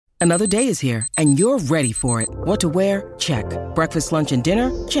Another day is here, and you're ready for it. What to wear? Check. Breakfast, lunch, and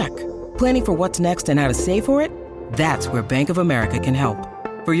dinner? Check. Planning for what's next and how to save for it? That's where Bank of America can help.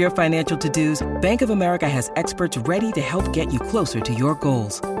 For your financial to-dos, Bank of America has experts ready to help get you closer to your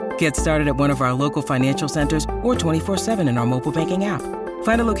goals. Get started at one of our local financial centers or 24/7 in our mobile banking app.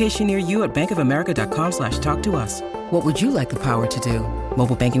 Find a location near you at bankofamerica.com/talktous. What would you like the power to do?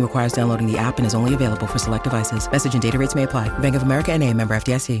 Mobile banking requires downloading the app and is only available for select devices. Message and data rates may apply. Bank of America N.A., member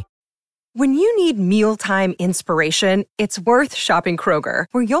FDIC. When you need mealtime inspiration, it's worth shopping Kroger,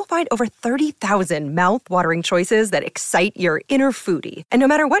 where you'll find over 30,000 mouth-watering choices that excite your inner foodie. And no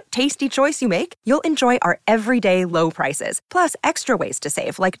matter what tasty choice you make, you'll enjoy our everyday low prices, plus extra ways to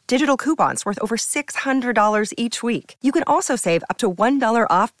save, like digital coupons worth over $600 each week. You can also save up to $1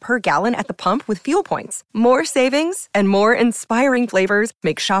 off per gallon at the pump with fuel points. More savings and more inspiring flavors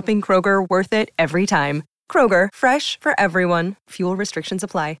make shopping Kroger worth it every time. Kroger, fresh for everyone. Fuel restrictions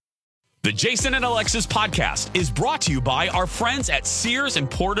apply. The Jason and Alexis podcast is brought to you by our friends at Sears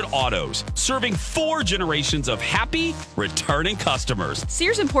Imported Autos, serving 4 generations of happy, returning customers.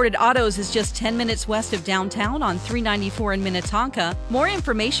 Sears Imported Autos is just 10 minutes west of downtown on 394 in Minnetonka. More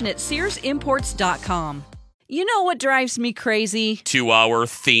information at SearsImports.com. You know what drives me crazy? 2-hour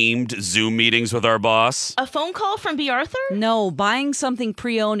themed Zoom meetings with our boss. A phone call from B. Arthur? No, buying something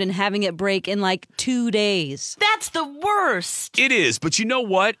pre-owned and having it break in like 2 days. That's the worst. It is, but you know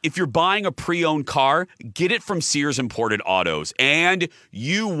what? If you're buying a pre-owned car, get it from Sears Imported Autos, and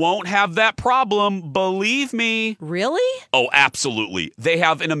you won't have that problem, believe me. Really? Oh, absolutely. They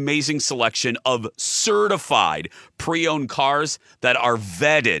have an amazing selection of certified pre-owned cars that are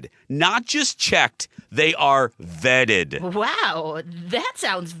vetted, not just checked. They are vetted. Wow, that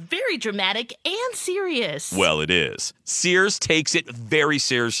sounds very dramatic and serious. Well, it is. Sears takes it very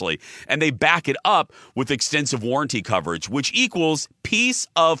seriously, and they back it up with extensive warranty coverage, which equals peace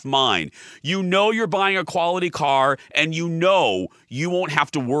of mind. You know you're buying a quality car, and you know you won't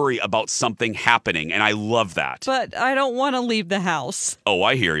have to worry about something happening, and I love that. But I don't want to leave the house. Oh,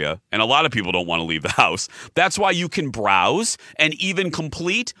 I hear you. And a lot of people don't want to leave the house. That's why you can browse and even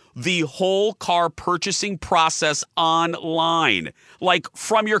complete the whole car purchasing process online, like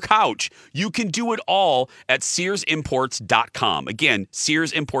from your couch. You can do it all at SearsImports.com. Again,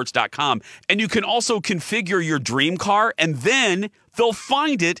 SearsImports.com. And you can also configure your dream car, and then they'll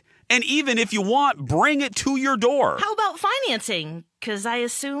find it. And even if you want, bring it to your door. How about financing? Because I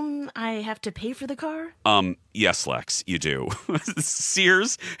assume I have to pay for the car? Yes, Lex, you do.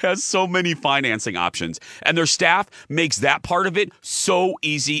 Sears has so many financing options, and their staff makes that part of it so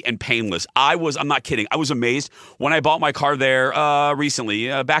easy and painless. I'm not kidding. I was amazed when I bought my car there recently,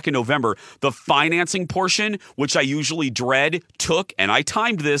 back in November. The financing portion, which I usually dread, took, and I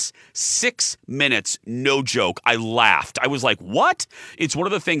timed this, 6 minutes. No joke. I laughed. I was like, what? It's one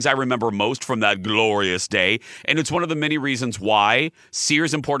of the things I remember most from that glorious day, and it's one of the many reasons why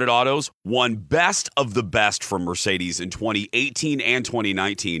Sears Imported Autos won Best of the Best from Mercedes in 2018 and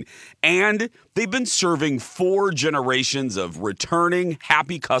 2019. And they've been serving 4 generations of returning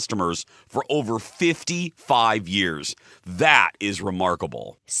happy customers for over 55 years. That is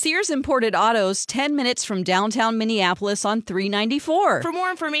remarkable. Sears Imported Autos, 10 minutes from downtown Minneapolis on 394. For more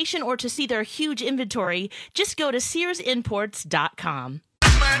information or to see their huge inventory, just go to SearsImports.com.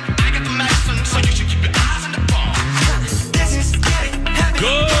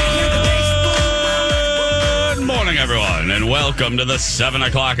 Good morning, everyone, and welcome to the 7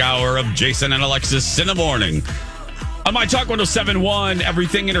 o'clock hour of Jason and Alexis in the morning. On my Talk 107.1,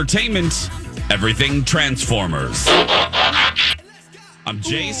 Everything Entertainment, Everything Transformers. I'm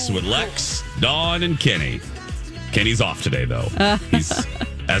Jace with Lex, Dawn, and Kenny. Kenny's off today, though.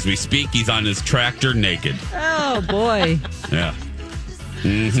 As we speak, he's on his tractor naked. Oh, boy. Yeah.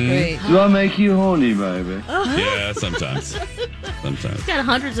 Mm-hmm. Great. Do I make you horny, baby? Yeah, sometimes. He's got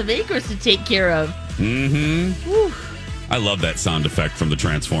hundreds of acres to take care of. Mm-hmm. Whew. I love that sound effect from the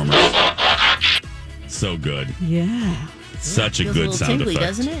Transformers. So good. Yeah. Such a good sound tingly,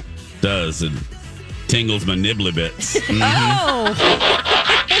 effect. Doesn't it? Does. It tingles my nibbly bits. Mm-hmm. Oh.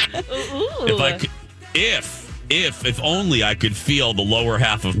 If only I could feel the lower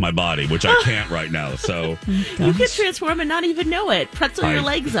half of my body, which I can't right now. So you could transform and not even know it. Pretzel your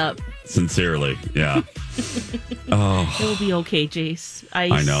legs up. Sincerely, yeah. Oh, it'll be okay, Jace.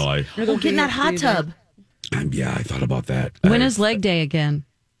 I know. We'll get in that hot tub. Yeah, I thought about that. When is leg day again?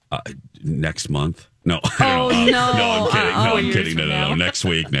 Next month. No, I don't know. No, I'm kidding. No. Next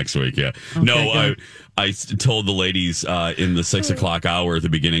week. Yeah. Okay, no, I told the ladies in the 6 o'clock hour at the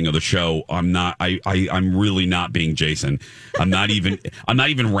beginning of the show, I'm really not being Jason. I'm not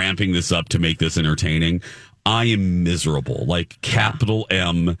even ramping this up to make this entertaining. I am miserable, like capital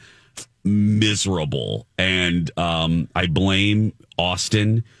M, miserable. And I blame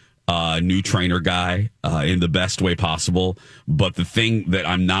Austin, new trainer guy, in the best way possible. But the thing that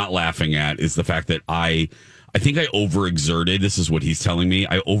I'm not laughing at is the fact that I think I overexerted. This is what he's telling me.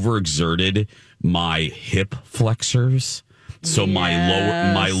 I overexerted my hip flexors. So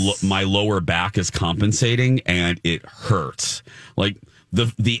my lower back is compensating and it hurts. Like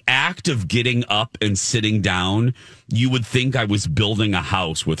the act of getting up and sitting down, you would think I was building a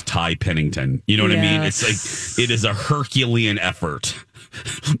house with Ty Pennington. You know what I mean? It's like it is a Herculean effort.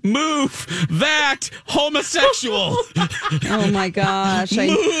 Move that homosexual. Oh my gosh.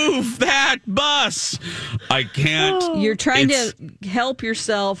 Move that bus. I can't. You're trying to help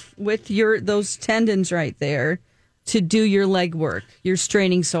yourself with those tendons right there to do your leg work. You're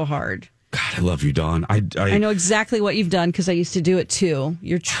straining so hard. God, I love you, Dawn. I know exactly what you've done because I used to do it too.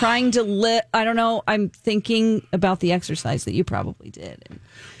 You're trying to I don't know. I'm thinking about the exercise that you probably did.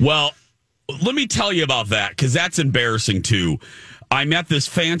 Well, let me tell you about that because that's embarrassing too. I'm at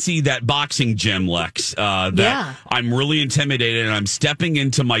that boxing gym, Lex, I'm really intimidated and I'm stepping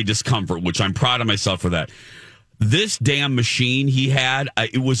into my discomfort, which I'm proud of myself for that. This damn machine he had,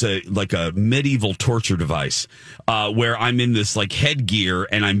 it was like a medieval torture device where I'm in this like headgear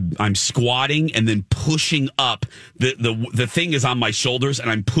and I'm squatting and then pushing up. The thing is on my shoulders and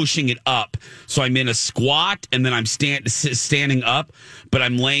I'm pushing it up. So I'm in a squat and then I'm standing up, but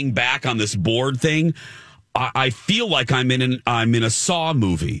I'm laying back on this board thing. I feel like I'm in a Saw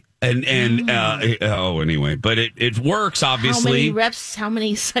movie, anyway, but it works obviously. How many reps? How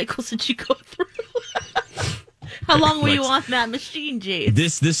many cycles did you go through? How long were you on that machine, Jace?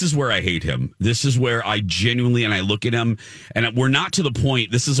 This is where I hate him. This is where I genuinely and I look at him, and we're not to the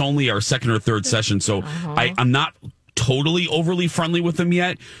point. This is only our second or third session, so I'm not totally overly friendly with him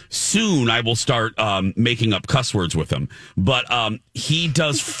yet. Soon I will start making up cuss words with him. But he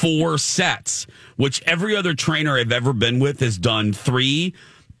does 4 sets, which every other trainer I've ever been with has done 3.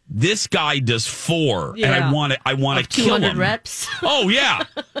 This guy does 4, and I want to kill him. 200 reps. Oh yeah,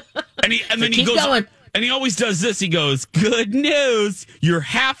 and then he goes going. And he always does this. He goes, "Good news, you're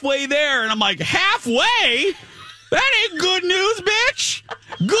halfway there," and I'm like, "Halfway? That ain't good news, bitch.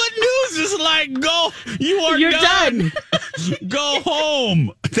 Good news is like, you're done. Go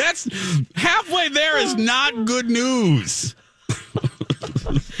home. That's halfway there is not good news."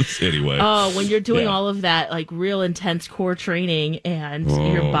 Anyway. Oh, when you're doing all of that, like real intense core training and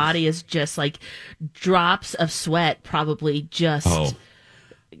your body is just like drops of sweat, probably just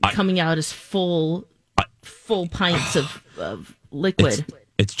coming out as full pints of liquid.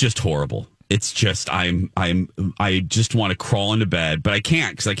 It's just horrible. It's just I just want to crawl into bed, but I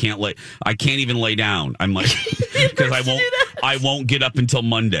can't because I can't even lay down. I'm like because I won't get up until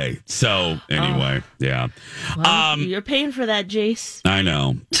Monday. So anyway, yeah. Well, you're paying for that, Jace. I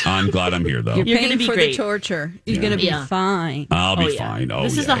know. I'm glad I'm here though. You're paying gonna be for great. The torture. You're going to be fine. I'll be fine. Oh,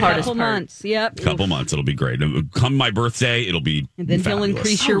 this is the hardest couple part. months. Yep. Couple months. It'll be great. Come my birthday, it'll be. And then fabulous. he'll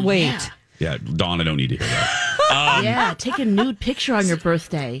increase your weight. Yeah, Dawn, I don't need to hear Yeah, that. take a nude picture on your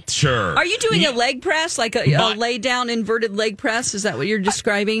birthday. Sure. Are you doing a leg press, like a lay down inverted leg press? Is that what you're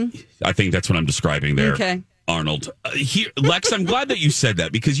describing? I think that's what I'm describing there. Okay. Arnold. Lex, I'm glad that you said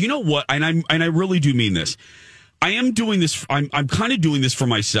that because you know what? And I really do mean this. I am doing this. I'm kind of doing this for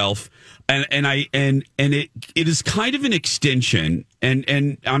myself. And it is kind of an extension.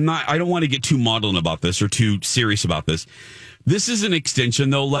 And I don't want to get too maudlin about this or too serious about this. This is an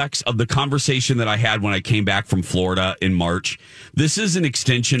extension, though, Lex, of the conversation that I had when I came back from Florida in March. This is an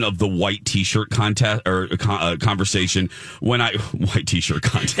extension of the white T-shirt contest or conversation white T-shirt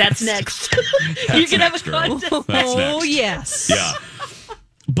contest. That's next. You can have a contest. Oh, yes. Yeah.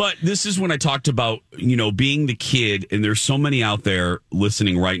 But this is when I talked about, being the kid, and there's so many out there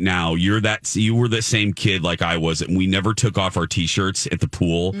listening right now. You were the same kid like I was, and we never took off our T-shirts at the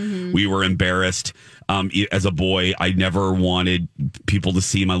pool. Mm-hmm. We were embarrassed. As a boy, I never wanted people to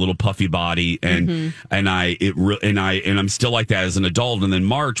see my little puffy body, and I'm still like that as an adult. And then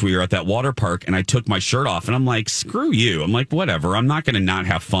March, we were at that water park, and I took my shirt off, and I'm like, screw you. I'm like, whatever. I'm not going to not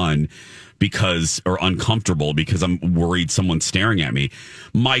have fun or uncomfortable because I'm worried someone's staring at me.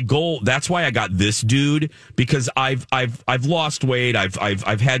 My goal, that's why I got this dude, because I've lost weight.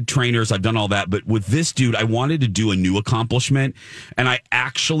 I've had trainers. I've done all that. But with this dude, I wanted to do a new accomplishment. And I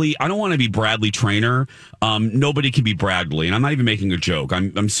don't want to be Bradley Trainer. Nobody can be Bradley. And I'm not even making a joke.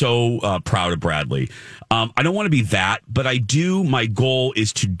 I'm so proud of Bradley. I don't want to be that, but my goal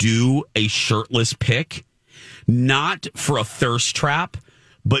is to do a shirtless pic, not for a thirst trap,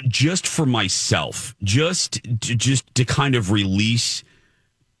 but just for myself, just to kind of release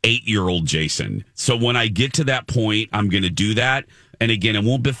 8-year-old Jason. So when I get to that point, I'm going to do that. And again, it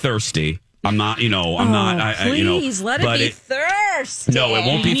won't be thirsty. I'm not, I'm not. Please let it be thirsty. No, it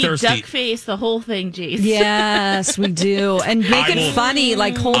won't be thirsty. Duck face, the whole thing, Jason. Yes, we do. And make it funny,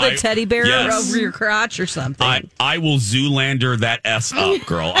 like hold a teddy bear over your crotch or something. I will Zoolander that S up,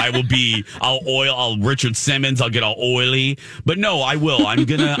 girl. I'll Richard Simmons. I'll get all oily. But no, I will. I'm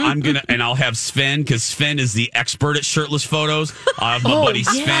gonna, and I'll have Sven, because Sven is the expert at shirtless photos. I'll have my buddy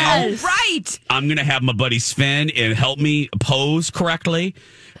Sven. Yes. Right. I'm gonna have my buddy Sven and help me pose correctly.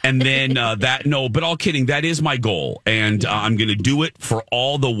 And then but all kidding, that is my goal. And I'm going to do it for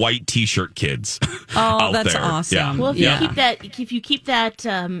all the white T-shirt kids out that's there. awesome. Yeah. Well, if you keep that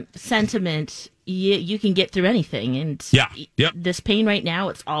sentiment, you can get through anything. And this pain right now,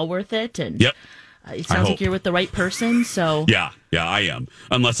 it's all worth it. And it sounds like you're with the right person. So yeah, I am.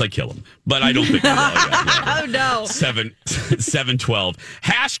 Unless I kill him. But I don't think I will. Oh, no. 712.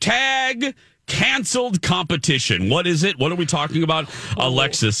 Hashtag canceled competition. What is it? What are we talking about?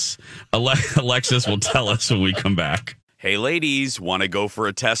 Alexis will tell us when we come back. Hey, ladies, want to go for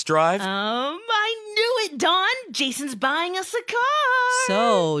a test drive? I knew it, Dawn. Jason's buying us a car.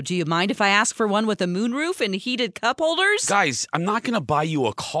 So, do you mind if I ask for one with a moonroof and heated cup holders? Guys, I'm not going to buy you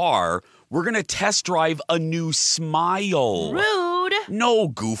a car. We're going to test drive a new Smile. Rude. No,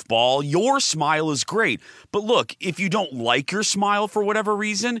 goofball. Your Smile is great. But look, if you don't like your Smile for whatever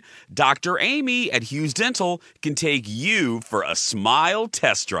reason, Dr. Amy at Hughes Dental can take you for a Smile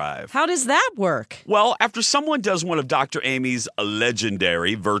test drive. How does that work? Well, after someone does one of Dr. Amy's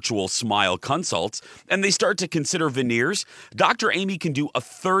legendary virtual Smile consults and they start to consider veneers, Dr. Amy can do a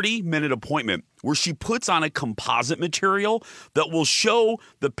 30-minute appointment where she puts on a composite material that will show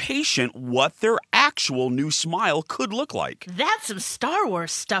the patient what their actual new smile could look like. That's some Star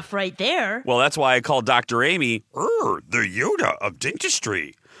Wars stuff right there. Well, that's why I call Dr. Amy the Yoda of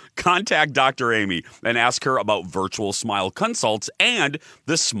dentistry. Contact Dr. Amy and ask her about virtual smile consults and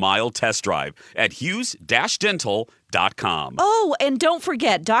the Smile test drive at hughes-dental.com. Oh, and don't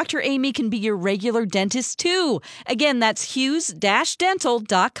forget, Dr. Amy can be your regular dentist, too. Again, that's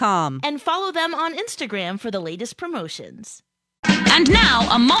hughes-dental.com. And follow them on Instagram for the latest promotions. And now,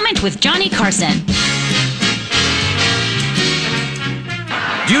 a moment with Johnny Carson.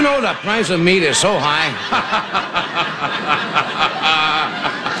 Do you know the price of meat is so high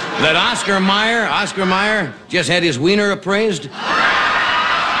that Oscar Mayer just had his wiener appraised? This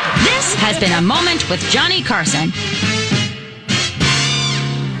has been a moment with Johnny Carson.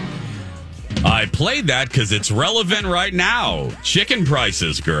 I played that because it's relevant right now. Chicken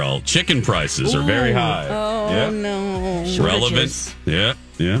prices, girl. Chicken prices are very high. Oh, no. Relevant. Yeah.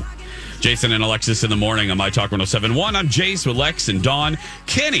 Jason and Alexis in the morning on My Talk 107.1. I'm Jace with Lex and Dawn.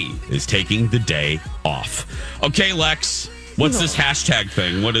 Kenny is taking the day off. Okay, Lex, what's this hashtag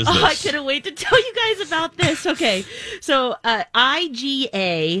thing? What is this? I couldn't wait to tell you guys about this. Okay, so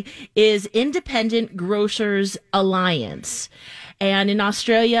IGA is Independent Grocers Alliance. And in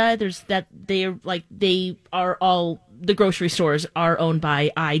Australia, the grocery stores are owned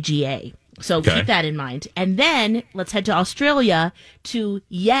by IGA. So keep that in mind. And then let's head to Australia to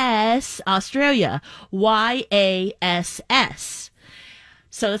Australia, YASS.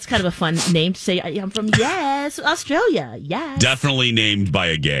 So it's kind of a fun name to say. I'm from Australia. Yes. Definitely named by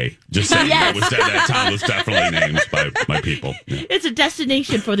a gay. Just saying that town was definitely named by my people. Yeah. It's a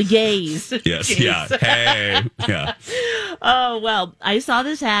destination for the gays. Yes. Jeez. Yeah. Hey. Yeah. Oh, well, I saw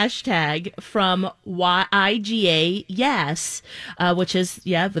this hashtag from IGA, yes, which is,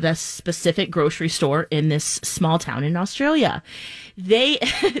 the specific grocery store in this small town in Australia. They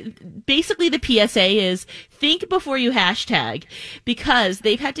basically the PSA is think before you hashtag, because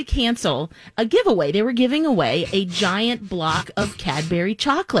they've had to cancel a giveaway. They were giving away a giant block of Cadbury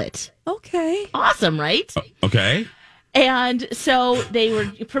chocolate. Okay. Awesome, right? Okay. And so they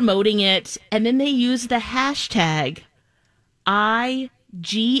were promoting it, and then they used the hashtag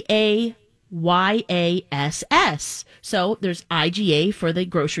IGAYASS. So there's IGA for the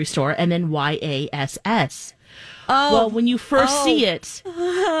grocery store and then YASS. Oh, well, when you first see it,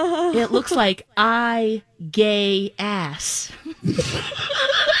 it looks like I gay ass.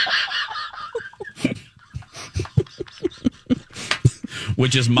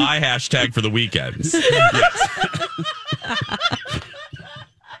 Which is my hashtag for the weekends. Yes.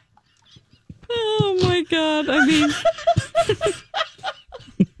 Oh my God. I mean,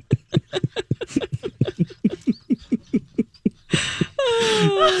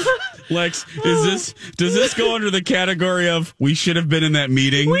 Lex, does this go under the category of we should have been in that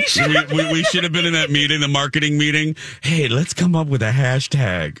meeting? We should have been in that meeting, the marketing meeting. Hey, let's come up with a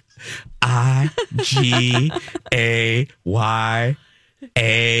hashtag. IGAY.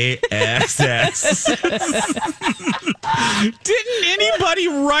 ASS. Didn't anybody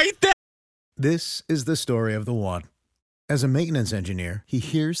write that? This is the story of the one. As a maintenance engineer, he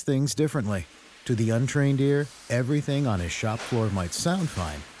hears things differently. To the untrained ear, everything on his shop floor might sound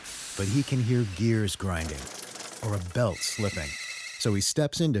fine, but he can hear gears grinding or a belt slipping. So he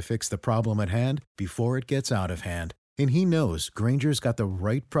steps in to fix the problem at hand before it gets out of hand. And he knows Grainger's got the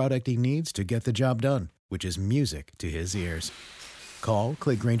right product he needs to get the job done, which is music to his ears. Call,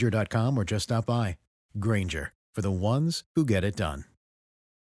 click Grainger.com, or just stop by. Grainger, for the ones who get it done.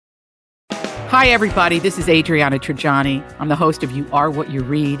 Hi, everybody. This is Adriana Trajani. I'm the host of You Are What You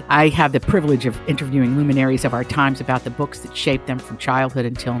Read. I have the privilege of interviewing luminaries of our times about the books that shaped them from childhood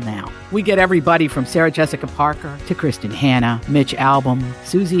until now. We get everybody from Sarah Jessica Parker to Kristen Hanna, Mitch Albom,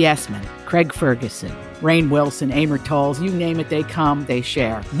 Susie Essman, Craig Ferguson, Rainn Wilson, Amor Tolls, you name it, they come, they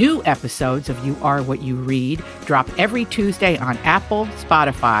share. New episodes of You Are What You Read drop every Tuesday on Apple,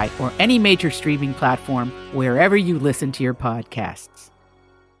 Spotify, or any major streaming platform wherever you listen to your podcasts.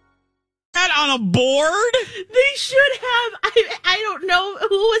 On a board? They should have. I don't know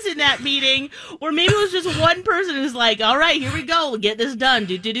who was in that meeting, or maybe it was just one person who's like, all right, here we go. We'll get this done.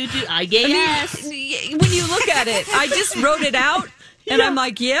 I guess. When you look at it, I just wrote it out, and I'm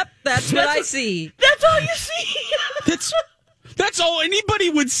like, yep, that's what I see. That's all you see. That's all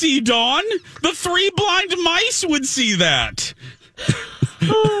anybody would see, Dawn. The three blind mice would see that.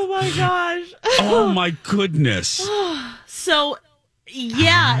 Oh, my gosh. Oh, my goodness. So...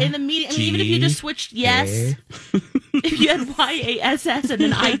 yeah, in the meeting, I mean, even if you just switched if you had YASS and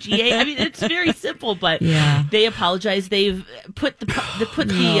then IGA, I mean, it's very simple, but they apologize. They've put the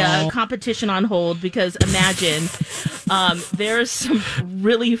competition on hold because imagine there's some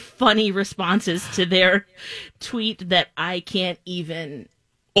really funny responses to their tweet that I can't even...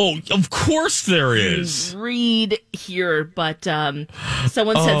 Oh, of course there is. Read here, but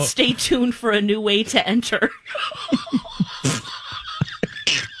someone said, stay tuned for a new way to enter.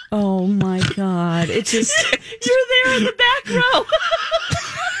 Oh my God! It's just you're there in the back row.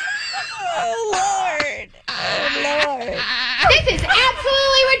 Oh Lord! This is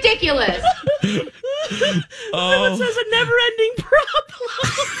absolutely ridiculous. Someone says a never-ending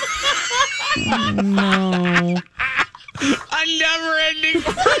problem. No. A never-ending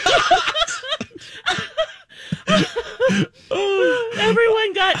problem.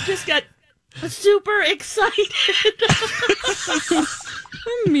 Everyone got super excited.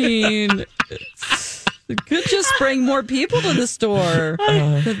 I mean, it could just bring more people to the store.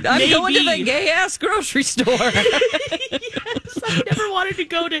 I'm going to the gay-ass grocery store. Yes, I never wanted to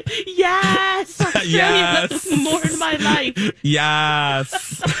go to Australia more in my life.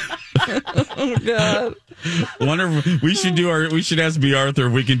 Yes. Oh, God. Wonder if we should ask B. Arthur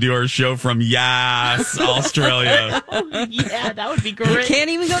if we can do our show from Australia. Oh, yeah, that would be great. We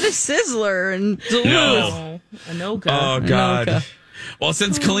can't even go to Sizzler and Duluth. No. Anoka. Oh, God. Anoka. Well,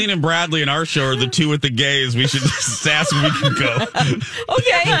 since Colleen and Bradley and our show are the two with the gays, we should just ask if we can go.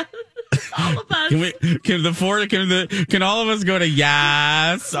 Okay. All of us. Can all of us go to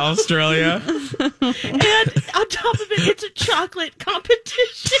Australia? And on top of it, it's a chocolate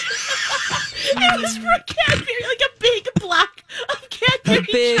competition. It was for Cadbury, like a big block of Cadbury. A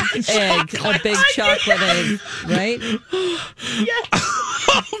big chocolate. egg, a big chocolate egg, right? Yes.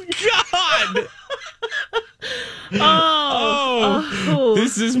 Oh, God. Oh,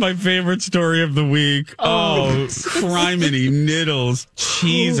 this is my favorite story of the week. Criminy niddles,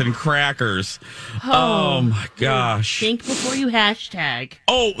 cheese, and crackers. Oh my gosh. Think before you hashtag.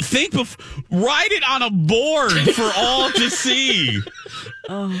 Oh, write it on a board for all to see.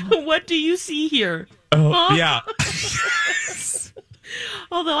 What do you see here? Yeah.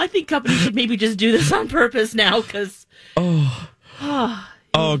 Although I think companies should maybe just do this on purpose now because...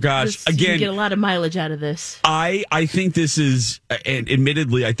 Oh gosh! You Again, get a lot of mileage out of this. I think this is, and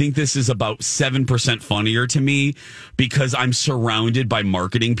admittedly, I think this is about 7% funnier to me because I'm surrounded by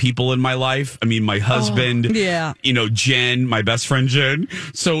marketing people in my life. I mean, my husband, Jen, my best friend Jen.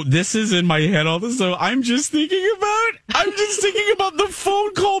 So this is in my head all this. So I'm just thinking about the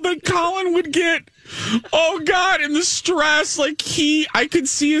phone call that Colin would get. Oh God, and the stress, I could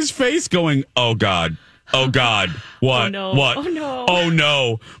see his face going, oh God. Oh, God. What? Oh, no. What? Oh, no. Oh,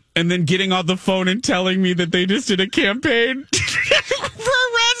 no. And then getting on the phone and telling me that they just did a campaign for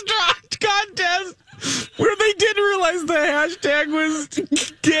a restaurant contest where they didn't realize the hashtag was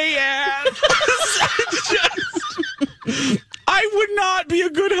gay ass. I would not be a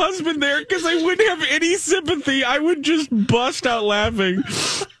good husband there because I wouldn't have any sympathy. I would just bust out laughing.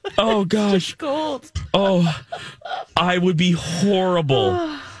 Oh, gosh. Gold. Oh, I would be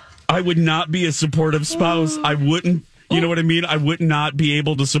horrible. I would not be a supportive spouse. I wouldn't You know what I mean? I would not be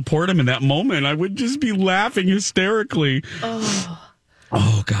able to support him in that moment. I would just be laughing hysterically.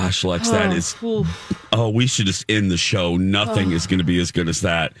 Oh gosh, Lex, that is. Oh, we should just end the show. Nothing is going to be as good as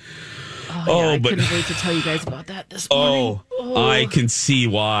that. I couldn't wait to tell you guys about that this morning. I can see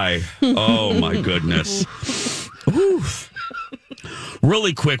why. Oh my goodness.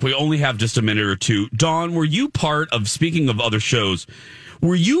 Really quick, we only have just a minute or two. Dawn, were you part of, speaking of other shows,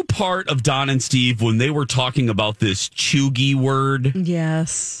 were you part of Don and Steve when they were talking about this chuggy word?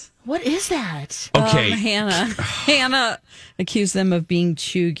 Yes. What is that? Okay. Hannah accused them of being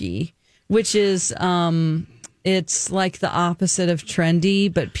chuggy, which is it's like the opposite of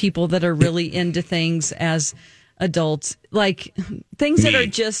trendy, but people that are really into things as adults, like things that are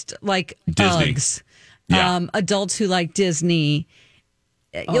just like Disney. Uggs. Yeah. Adults who like Disney.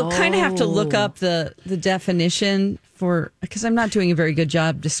 You'll kind of have to look up the definition for, because I'm not doing a very good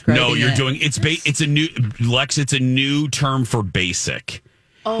job describing it. No, you're doing it's a new Lex. It's a new term for basic.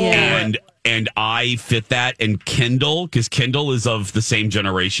 And I fit that. And Kendall, because Kendall is of the same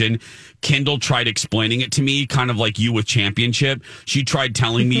generation, Kendall tried explaining it to me, kind of like you with Championship. She tried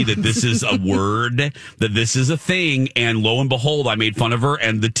telling me that this is a word, that this is a thing. And lo and behold, I made fun of her.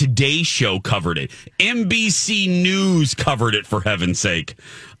 And the Today Show covered it. NBC News covered it, for heaven's sake.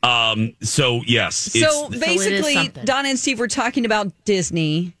 So, yes. So basically, Donna and Steve were talking about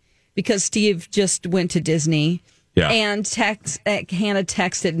Disney because Steve just went to Disney. Yeah. And Hannah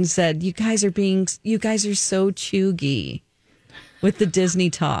texted and said, you guys are so chuggy with the Disney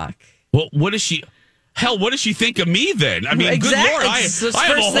talk. Well, what does she think of me then? I mean, exactly. Good Lord, I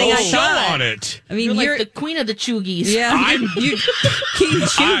have a whole show on it. I mean, you're like the queen of the chuggies. Yeah, you King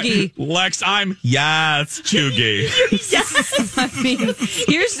Chuggy. Lex, I'm chuggy. Yes. I mean,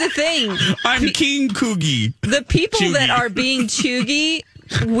 here's the thing. I'm King Coogie. The people chuggy. that are being chuggy,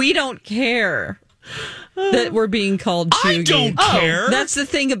 we don't care that we're being called chuggy. I don't care. That's the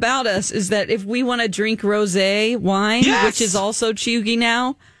thing about us, is that if we want to drink rosé wine, which is also chuggy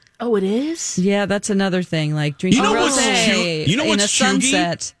now. Oh, it is? Yeah, that's another thing. Like drinking rosé in a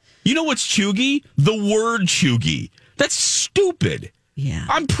sunset. You know what's chuggy? The word chuggy. That's stupid. Yeah.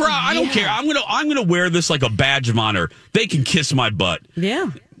 I'm proud. I don't care. I'm gonna wear this like a badge of honor. They can kiss my butt. Yeah.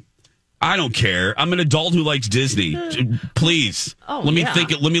 I don't care. I'm an adult who likes Disney. Please. Let me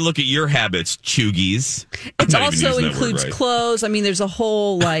think. Let me look at your habits, chuggies. It also includes clothes. I mean, there's a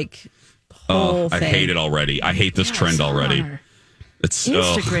whole whole thing. I hate it already. I hate this trend already. It's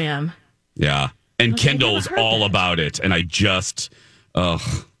Instagram. Yeah. And Kendall's all about it. And I just,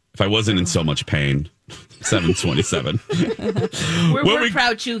 if I wasn't in so much pain, 727. We're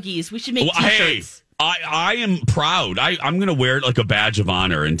proud chuggies. We should make t-shirts. I am proud. I'm going to wear it like a badge of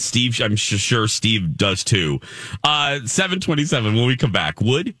honor. And Steve, I'm sure Steve does too. 727 when we come back.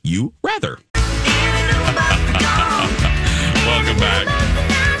 Would you rather? Welcome back.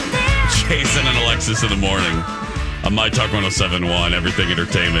 Jason and Alexis in the morning. On My Talk 107.1, Everything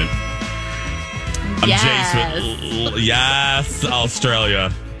Entertainment. I'm Jace with... Yes,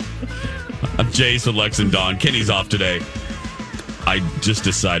 Australia. I'm Jace with Lex and Dawn. Kenny's off today. I just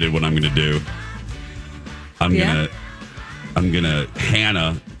decided what I'm going to do. I'm gonna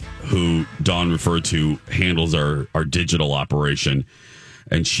Hannah, who Dawn referred to, handles our digital operation,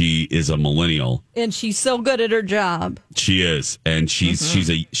 and she is a millennial. And she's so good at her job. She is, and she's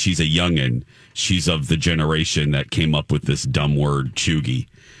a youngin'. She's of the generation that came up with this dumb word chuggy.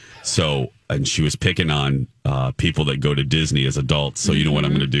 So, and she was picking on people that go to Disney as adults. So you know what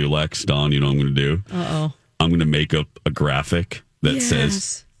I'm going to do, Lex, Dawn? You know what I'm going to do? Uh-oh. I'm going to make up a graphic that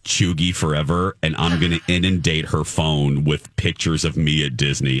says chuggy forever, and I'm going to inundate her phone with pictures of me at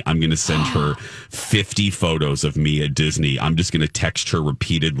Disney. I'm going to send her 50 photos of me at Disney. I'm just going to text her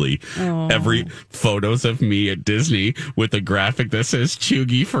repeatedly every photos of me at Disney with a graphic that says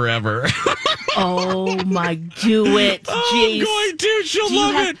chuggy forever. Oh my, do it, Jace. I'm going to. She'll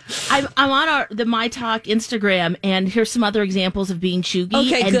love it. I'm on the My Talk Instagram, and here's some other examples of being chuggy.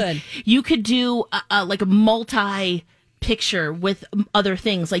 Okay, and good. You could do like a multi picture with other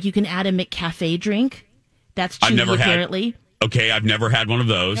things, like you can add a McCafe drink. That's chuggy, apparently. Okay, I've never had one of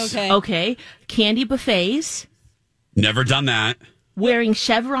those. Okay. Candy buffets. Never done that. Wearing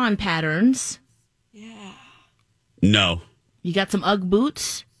chevron patterns. Yeah. No. You got some Ugg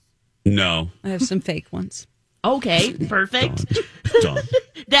boots? No. I have some fake ones. Okay, perfect. Dawn.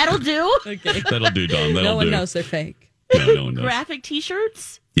 That'll do. Okay. That'll do, Dawn. No one knows they're fake. No one knows. Graphic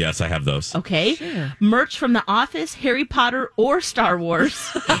t-shirts? Yes, I have those. Okay. Sure. Merch from The Office, Harry Potter, or Star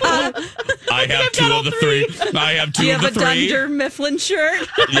Wars. I have two of the three. I have two of the three. Do you have a Dunder Mifflin shirt?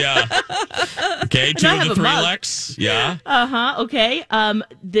 Yeah. Okay, two of the three, Lex. Yeah. Okay.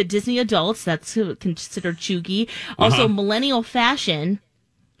 The Disney adults, that's considered chuggy. Also, millennial fashion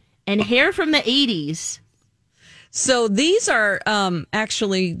and hair from the 80s. So these are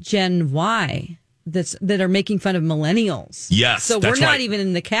actually Gen Y that are making fun of millennials. Yes. So we're not even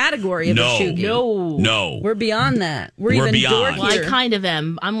in the category of a chuggy. No. We're beyond that. We're even beyond. dorkier. Well, I kind of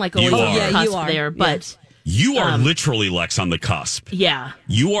am. I'm like always on the cusp there, but... You are literally, Lex, on the cusp. Yeah.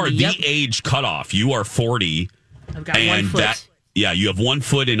 You are the age cutoff. You are 40. I've got 1 foot. You have 1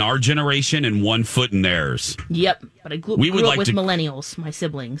 foot in our generation and 1 foot in theirs. Yep. But I grew up with millennials, my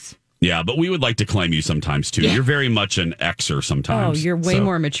siblings. Yeah, but we would like to claim you sometimes, too. Yeah. You're very much an Xer sometimes. Oh, you're way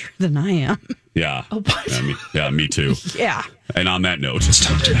more mature than I am. Yeah. Oh, what? Me too. Yeah. And on that note, it's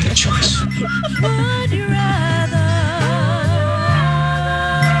time to make a choice. Would you rather?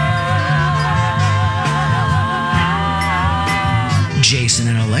 Jason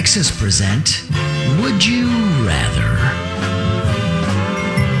and Alexis present Would You Rather?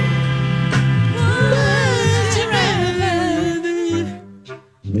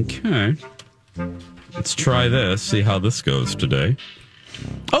 Okay. Let's try this, see how this goes today.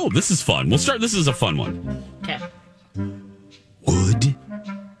 Oh, this is fun. We'll start. This is a fun one. Okay. Would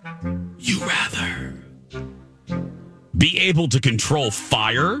you rather be able to control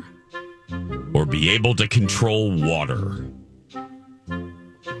fire or be able to control water?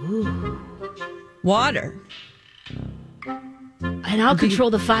 Ooh. Water. And I'll control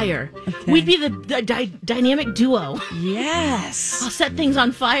the fire. Okay. We'd be the dynamic duo. Yes. I'll set things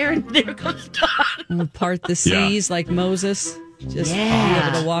on fire and there goes Don. We'll part the seas like Moses. Just be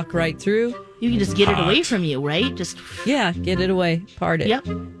able to walk right through. You can just get it away from you, right? Just get it away. Part it. Yep.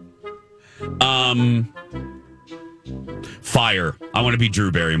 Fire. I want to be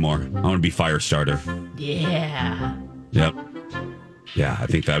Drew Barrymore. I want to be fire starter. Yeah. Yep. Yeah, I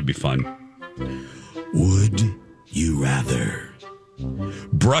think that would be fun. Would you rather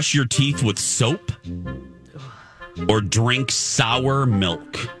brush your teeth with soap or drink sour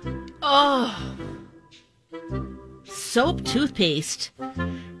milk? Oh. Soap toothpaste.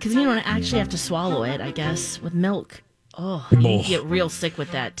 Because you don't actually have to swallow it, I guess, with milk. Oh, you get real sick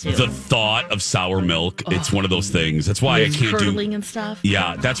with that, too. The thought of sour milk, it's one of those things. That's why I can't curdling and stuff.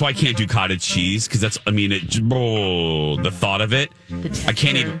 Yeah, that's why I can't do cottage cheese, because the thought of it, I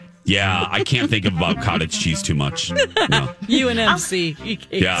can't even... Yeah, I can't think about cottage cheese too much. No. You and MC.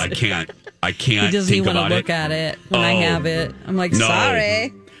 Yeah, I can't. He doesn't think even about want to look at it when I have it. I'm like,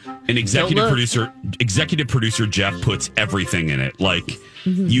 sorry. And executive producer Jeff puts everything in it. Like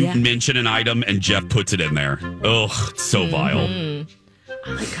you mention an item and Jeff puts it in there. Oh, it's so vile.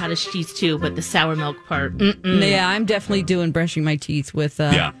 I like cottage cheese too, but the sour milk part. Yeah, I'm definitely doing brushing my teeth with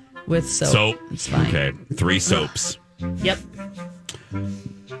soap. Soap. It's fine. Okay, 3 soaps. Yep.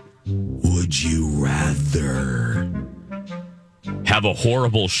 Would you rather have a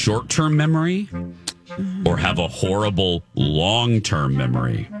horrible short-term memory or have a horrible long-term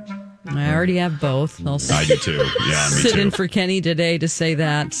memory? I already have both. I do too. Yeah, me sit too. in for Kenny today to say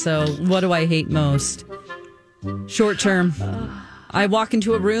that. So what do I hate most? Short-term. I walk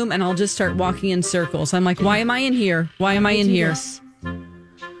into a room and I'll just start walking in circles. I'm like, why am I in here? Why am I in here?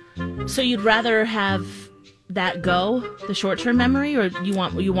 So you'd rather have that go, the short-term memory, or you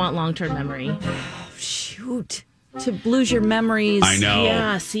want long-term memory? Oh, shoot. To lose your memories. I know.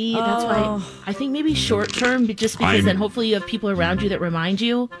 Yeah, see, that's why I think maybe short-term, just because then hopefully you have people around you that remind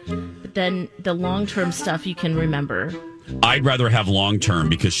you, but then the long-term stuff you can remember. I'd rather have long-term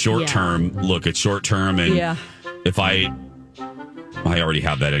because short-term, look, it's short-term, and if I already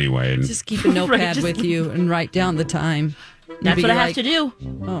have that anyway. And just keep a notepad with you and write down the time. That's what I have to do.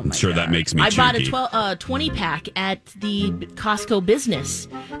 Oh my God. That makes me cheeky. I bought a 20-pack at the Costco business.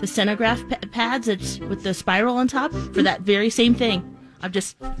 The Stenograph pads with the spiral on top for that very same thing. I'm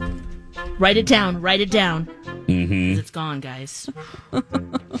just write it down. Mm-hmm. It's gone, guys. I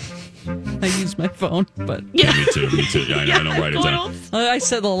use my phone, but me too. Yeah, I don't write it down. I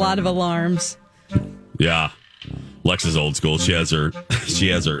set a lot of alarms. Yeah. Lex is old school. She has her.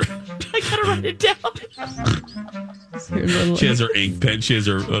 I gotta write it down. She has her ink pen. She has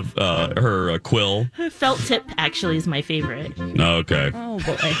her quill. Felt tip actually is my favorite. Okay. Oh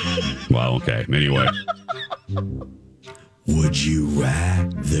boy. Well, okay. Anyway. Would you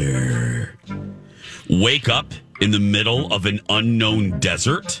rather wake up in the middle of an unknown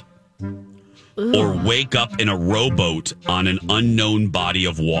desert or wake up in a rowboat on an unknown body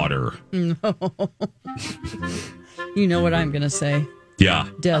of water? No. You know what I'm going to say. Yeah.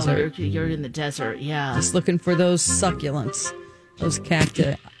 desert. You're in the desert, yeah. Just looking for those succulents, those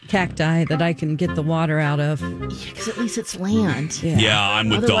cacti that I can get the water out of. Because at least it's land. Yeah, I'm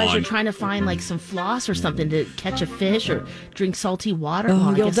with Otherwise, Dawn. you're trying to find like some floss or something to catch a fish or drink salty water. Oh, Well,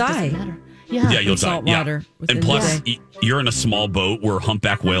 I you'll guess it doesn't die. matter. Yeah, you'll die. Salt water within And plus, the you're in a small boat where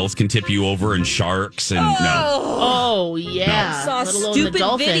humpback whales can tip you over and sharks and Oh, yeah. I saw a Let alone the stupid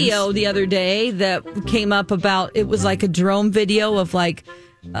dolphins. video the other day that came up about, it was like a drone video of like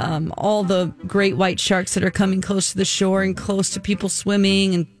all the great white sharks that are coming close to the shore and close to people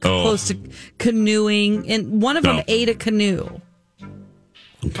swimming and close to canoeing. And one of them ate a canoe.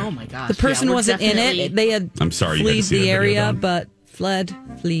 Oh, my gosh. The person we're wasn't in definitely- it. They had I'm sorry, you had to fled see the that video, area, Dawn. but fled.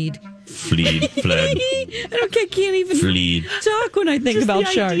 fled. I can't even Fleed. talk when I think Just about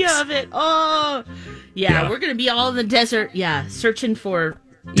the sharks. idea of it. Oh, yeah. Yeah. We're going to be all in the desert. Yeah. Searching for,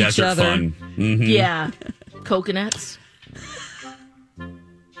 Desert other. fun. Mhm. yeah, coconuts.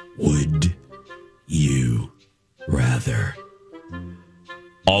 Would you rather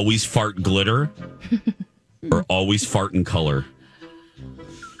always fart glitter or always fart in color?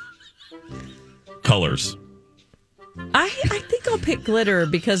 Colors. I think I'll pick glitter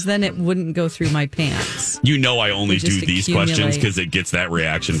because then it wouldn't go through my pants. You know I only Would do just these accumulate. questions because it gets that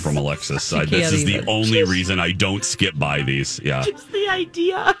reaction from Alexis. This can't is the even. only reason I don't skip by these. Yeah. Just the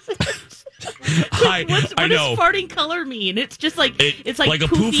idea of it. I What know. does farting color mean? It's just like it's like a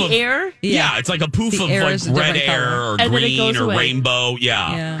poofy poof of air. Yeah, it's like a poof The of air like is a red different air color. or And then it green goes or away. rainbow.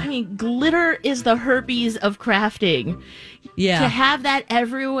 Yeah. Yeah. I mean, glitter is the herpes of crafting. To Yeah. have that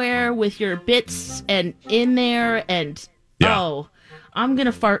everywhere with your bits and in there and Yeah. I'm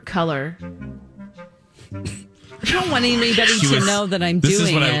gonna fart color. I don't want anybody She to was- know that I'm this is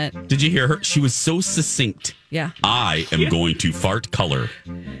doing what it. Did you hear her? She was so succinct. Yeah. I am going to fart color.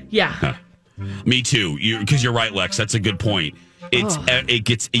 Yeah. Me too. Because you're right, Lex. That's a good point. It's it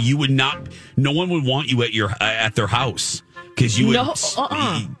gets you would not. No one would want you at their house because you would. No,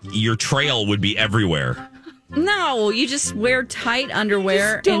 Your trail would be everywhere. No, you just wear tight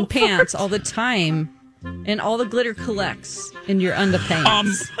underwear Just don't and pants all the time, and all the glitter collects in your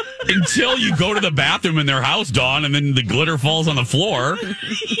underpants. Until you go to the bathroom in their house, Dawn, and then the glitter falls on the floor.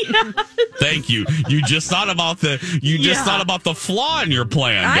 Thank you. You just thought about the. You just thought about the flaw in your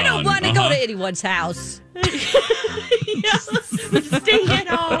plan. I Dawn. don't want to go to anyone's house. Stay at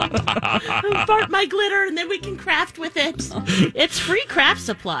home. Fart my glitter, and then we can craft with it. It's free craft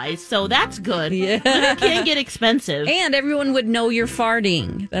supplies, so that's good. Yeah. But it can get expensive. And everyone would know you're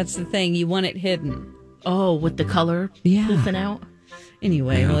farting. That's the thing. You want it hidden. Oh, with the color poofing out.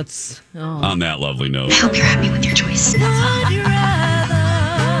 Anyway, let's. On that lovely note. Hope you're happy with your choice.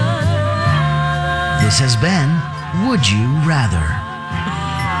 This has been Would You Rather?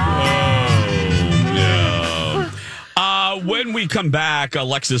 When we come back,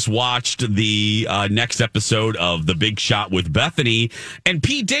 Alexis watched the next episode of The Big Shot with Bethany, and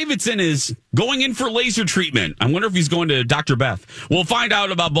Pete Davidson is going in for laser treatment. I wonder if he's going to Dr. Beth. We'll find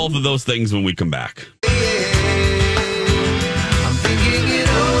out about both of those things when we come back.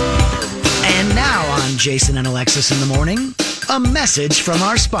 And now on Jason and Alexis in the Morning, a message from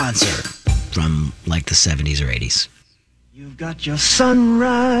our sponsor from like the 70s or 80s. You've got your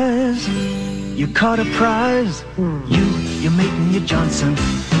sunrise, you caught a prize, you're making your Johnson.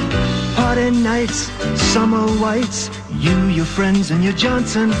 Party nights, summer whites, your friends and your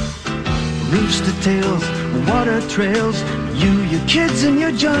Johnson. Rooster tails, water trails, your kids and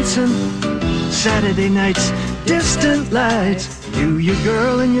your Johnson. Saturday nights, distant lights, your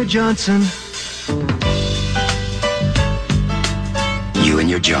girl and your Johnson. You and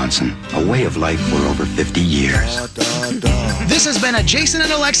your Johnson, a way of life for over 50 years. This has been a Jason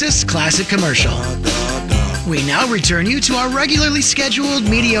and Alexis classic commercial. We now return you to our regularly scheduled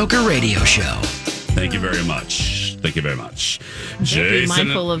mediocre radio show. Thank you very much. Thank you very much. Be Jason.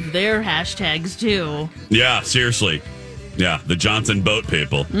 mindful of their hashtags too. Yeah, seriously. Yeah, the Johnson boat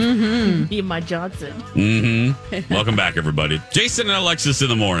people. Mm-hmm. Be my Johnson. Mm-hmm. Welcome back, everybody. Jason and Alexis in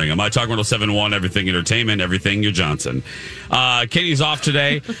the morning. On My Talk 107.1, everything entertainment, everything you're Johnson. Katie's off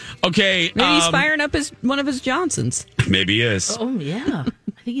today. Okay. Maybe he's firing up one of his Johnsons. Maybe he is. Oh, yeah.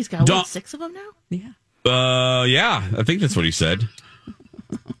 I think he's got, what, 6 of them now? Yeah. Yeah, I think that's what he said.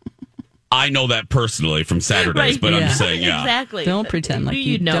 I know that personally from Saturdays, Right, but I'm yeah. just saying, yeah. Exactly. Don't pretend like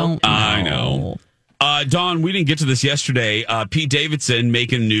you know. don't know. I know. Dawn, we didn't get to this yesterday. Pete Davidson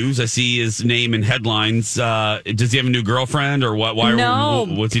making news. I see his name in headlines. Does he have a new girlfriend or what? No.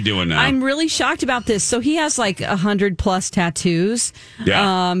 What's he doing now? I'm really shocked about this. So he has like 100+ tattoos.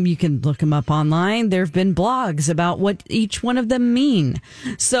 Yeah. You can look him up online. There have been blogs about what each one of them mean.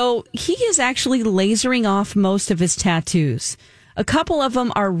 So he is actually lasering off most of his tattoos. A couple of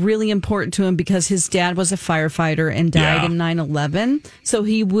them are really important to him because his dad was a firefighter and died in 9/11. So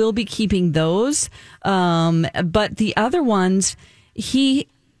he will be keeping those. But the other ones, the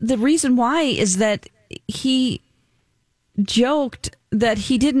reason why is that he joked that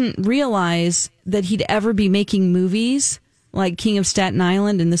he didn't realize that he'd ever be making movies like King of Staten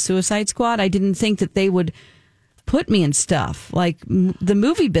Island and The Suicide Squad. I didn't think that they would put me in stuff like the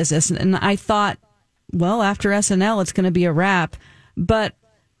movie business. And I thought, well, after SNL, it's going to be a wrap. But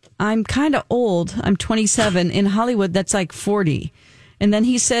I'm kind of old. I'm 27. In Hollywood, that's like 40. And then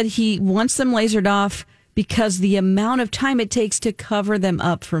he said he wants them lasered off because the amount of time it takes to cover them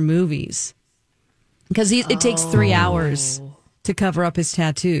up for movies. Because it takes 3 hours to cover up his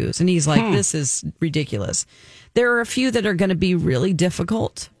tattoos. And he's like, this is ridiculous. There are a few that are going to be really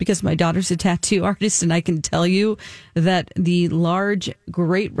difficult because my daughter's a tattoo artist. And I can tell you that the large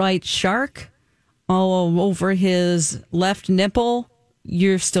great white shark all over his left nipple,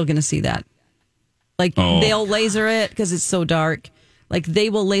 you're still going to see that. Like they'll laser it because it's so dark. Like they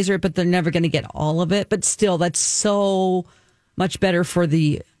will laser it, but they're never going to get all of it. But still, that's so much better for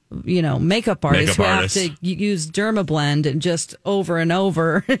the makeup artists who have to use Dermablend and just over and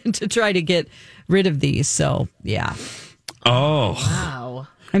over to try to get rid of these. So, yeah. Oh. Wow.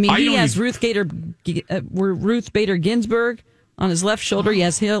 I mean, he has Ruth Bader Ginsburg on his left shoulder. He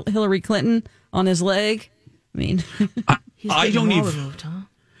has Hillary Clinton on his leg. I mean, I don't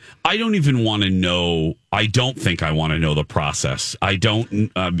even want to know. I don't think I want to know the process. I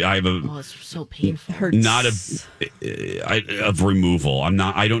don't. I have a. Oh, it's so painful. It hurts. Not of removal. I'm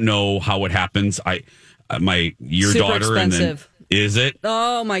not. I don't know how it happens. Your Super daughter expensive. And then is it?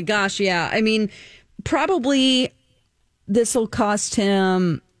 Oh my gosh, yeah. I mean, probably this will cost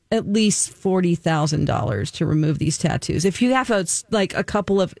him at least $40,000 to remove these tattoos. If you have a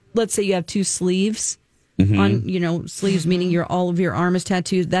couple of, let's say you have 2 sleeves. On sleeves meaning all of your arm is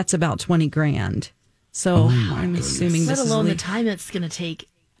tattooed, that's about $20,000. So I'm assuming let this alone is the time it's going to take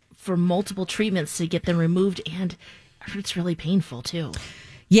for multiple treatments to get them removed, and it's really painful too.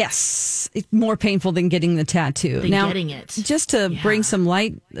 Yes, it's more painful than getting the tattoo. Now, getting it. Just to bring some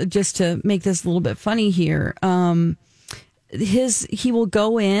light, just to make this a little bit funny here. He will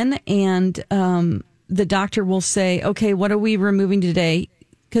go in and the doctor will say, "Okay, what are we removing today?"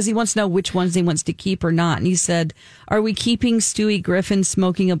 Because he wants to know which ones he wants to keep or not. And he said, "Are we keeping Stewie Griffin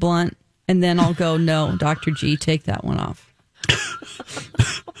smoking a blunt?" And then I'll go, "No, Dr. G, take that one off."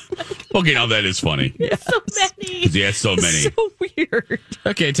 Okay, now that is funny. Yes. So many. Yeah, so many. So weird.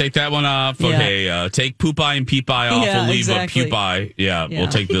 Okay, take that one off. Yeah. Okay, take poop eye and peep eye off. Yeah, we'll leave exactly. a pupe eye. Yeah, we'll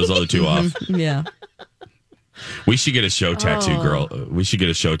take those other 2 off. Yeah. We should get a show tattoo, girl. We should get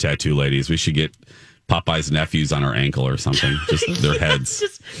a show tattoo, ladies. We should get Popeye's nephews on our ankle or something. Just their heads.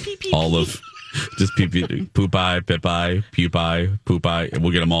 Just pee. All of, just pee, poop eye, pip eye, pupe eye, poop eye.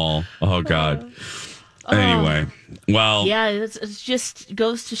 We'll get them all. Oh, God. Anyway, well. Yeah, it's just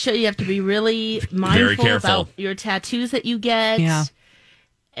goes to show you have to be really mindful very careful about your tattoos that you get. Yeah.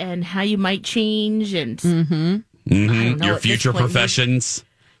 And how you might change and Your future professions.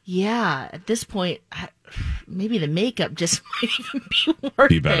 Yeah, at this point, maybe the makeup just might even be worth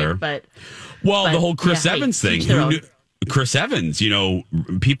Be better. it. But the whole Chris Evans thing. each their own. Chris Evans,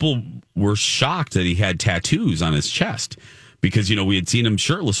 people were shocked that he had tattoos on his chest because, we had seen him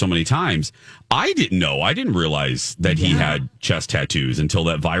shirtless so many times. I didn't know. I didn't realize that he had chest tattoos until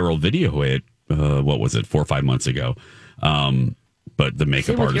that viral video hit, 4 or 5 months ago. But the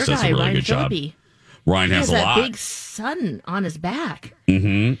makeup artist does a really Ryan good Phillippe. job. Ryan has a lot. He has that big sun on his back.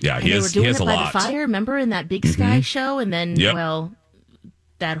 Mm-hmm. Yeah, he has a lot. They were doing it by the fire, remember, in that Big Sky show? And then,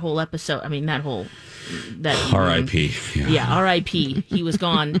 that whole episode, that R.I.P. Yeah, R.I.P. He was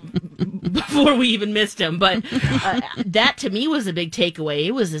gone before we even missed him. But that, to me, was a big takeaway.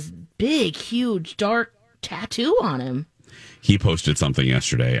 It was this big, huge, dark tattoo on him. He posted something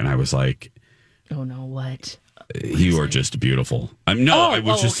yesterday, and I was like, oh, no, what? You are just beautiful. It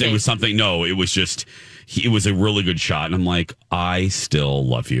was something. No, it was just, it was a really good shot. And I'm like, I still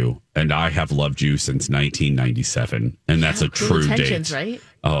love you. And I have loved you since 1997. And that's a true date. Right?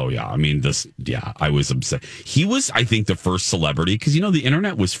 Oh, yeah. I mean, I was obsessed. He was, I think, the first celebrity because, the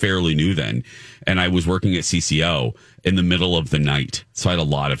internet was fairly new then. And I was working at CCO in the middle of the night. So I had a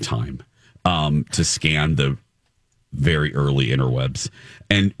lot of time to scan the very early interwebs.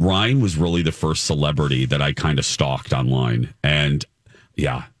 And Ryan was really the first celebrity that I kind of stalked online. And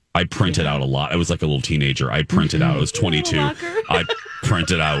I printed out a lot. I was like a little teenager. I printed out, I was 22. I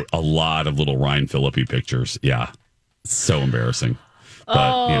printed out a lot of little Ryan Phillippe pictures. Yeah. So embarrassing.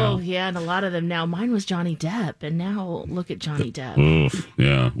 But, yeah, and a lot of them now. Mine was Johnny Depp, and now look at Johnny Depp. Oof,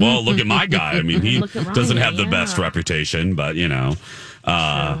 yeah. Well, look at my guy. I mean, he doesn't have the best reputation, but yeah.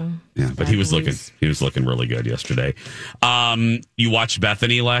 But he was looking really good yesterday. You watched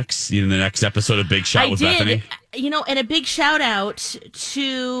Bethany, Lex, in the next episode of Big Shot with Bethany. And a big shout out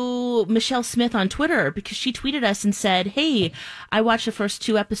to Michelle Smith on Twitter, because she tweeted us and said, "Hey, I watched the first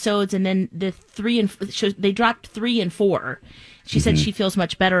 2 episodes, and then they dropped 3 and 4." She said she feels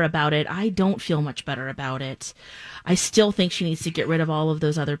much better about it. I don't feel much better about it. I still think she needs to get rid of all of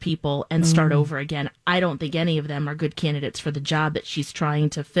those other people and start over again. I don't think any of them are good candidates for the job that she's trying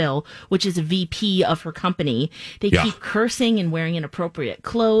to fill, which is a VP of her company. They keep cursing and wearing inappropriate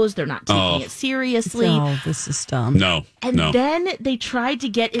clothes. They're not taking it seriously. Oh, this is dumb. Then they tried to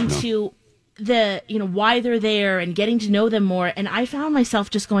get into the why they're there and getting to know them more, and I found myself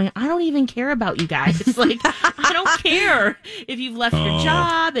just going, I don't even care about you guys. Like, I don't care if you've left your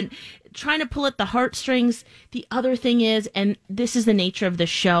job, and trying to pull at the heartstrings. The other thing is, and this is the nature of the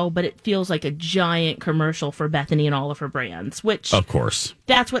show, but it feels like a giant commercial for Bethany and all of her brands, which of course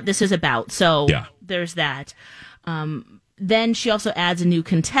that's what this is about. So there's that. Then she also adds a new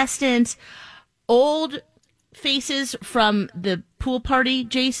contestant. Old faces from the pool party,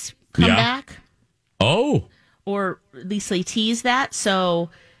 Jace, come back. Oh. Or at least they tease that. So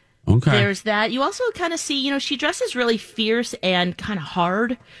there's that. You also kind of see, she dresses really fierce and kind of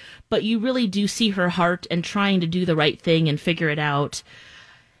hard, but you really do see her heart and trying to do the right thing and figure it out.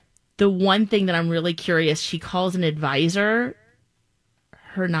 The one thing that I'm really curious, she calls an advisor,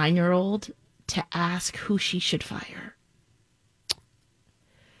 her 9-year-old, to ask who she should fire.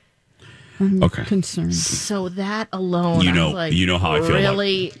 I'm concerned. So that alone, you know how I feel.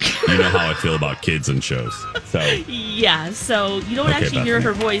 Really, you know how I feel about kids and shows. So yeah, so you don't actually hear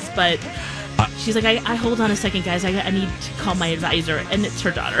her voice, but she's like, I hold on a second, guys. I need to call my advisor, and it's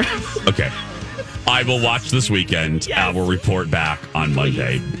her daughter. Okay, I will watch this weekend. Yes. I will report back on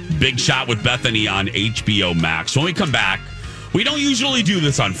Monday. Big Shot with Bethany on HBO Max. When we come back, we don't usually do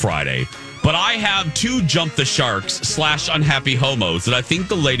this on Friday, but I have 2 Jump the Sharks / unhappy homos that I think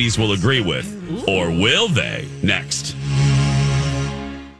the ladies will agree with. Or will they? Next.